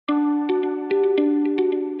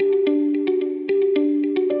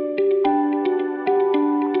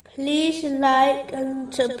like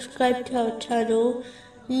and subscribe to our channel.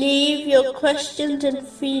 Leave your questions and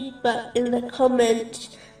feedback in the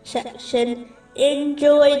comments section.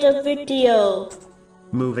 Enjoy the video.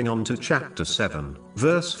 Moving on to chapter 7,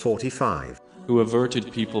 verse 45. Who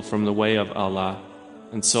averted people from the way of Allah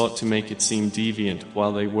and sought to make it seem deviant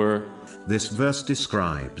while they were. This verse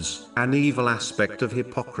describes an evil aspect of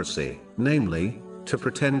hypocrisy, namely, to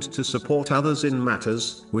pretend to support others in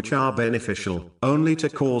matters which are beneficial, only to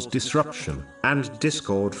cause disruption and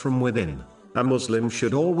discord from within. A Muslim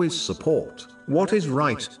should always support what is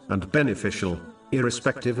right and beneficial,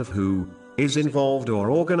 irrespective of who is involved or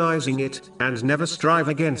organizing it, and never strive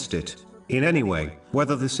against it in any way,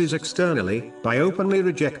 whether this is externally, by openly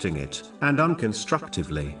rejecting it and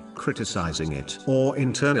unconstructively criticizing it, or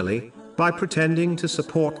internally, by pretending to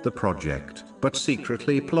support the project, but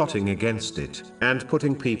secretly plotting against it, and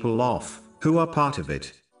putting people off, who are part of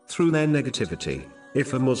it, through their negativity.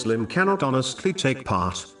 If a Muslim cannot honestly take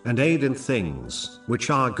part and aid in things which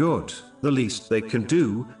are good, the least they can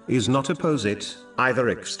do is not oppose it, either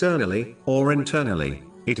externally or internally.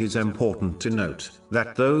 It is important to note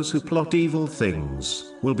that those who plot evil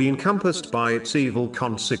things will be encompassed by its evil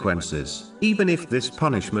consequences, even if this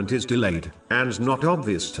punishment is delayed and not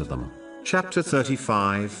obvious to them. Chapter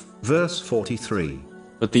 35, verse 43.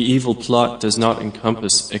 But the evil plot does not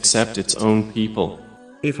encompass except its own people.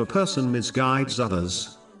 If a person misguides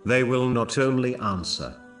others, they will not only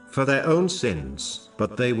answer for their own sins,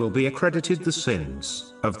 but they will be accredited the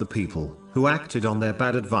sins of the people who acted on their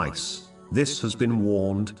bad advice. This has been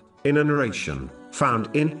warned in a narration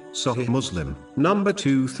found in Sahih Muslim, number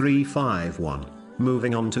 2351.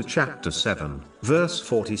 Moving on to chapter 7, verse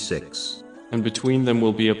 46. And between them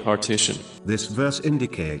will be a partition. This verse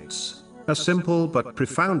indicates a simple but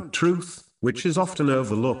profound truth, which is often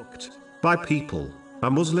overlooked by people. A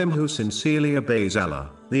Muslim who sincerely obeys Allah,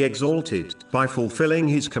 the Exalted, by fulfilling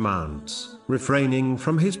His commands, refraining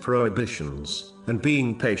from His prohibitions, and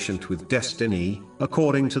being patient with destiny,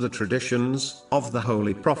 according to the traditions of the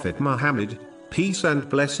Holy Prophet Muhammad, peace and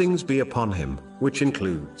blessings be upon him, which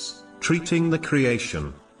includes treating the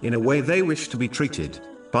creation in a way they wish to be treated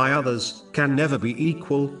by others, can never be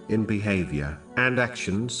equal in behavior and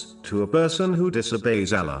actions to a person who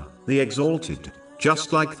disobeys Allah, the Exalted.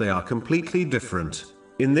 Just like they are completely different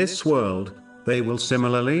in this world, they will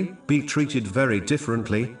similarly be treated very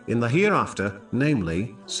differently in the hereafter,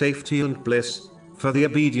 namely, safety and bliss for the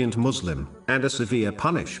obedient Muslim, and a severe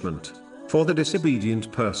punishment for the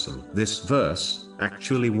disobedient person. This verse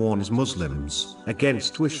actually warns Muslims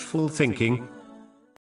against wishful thinking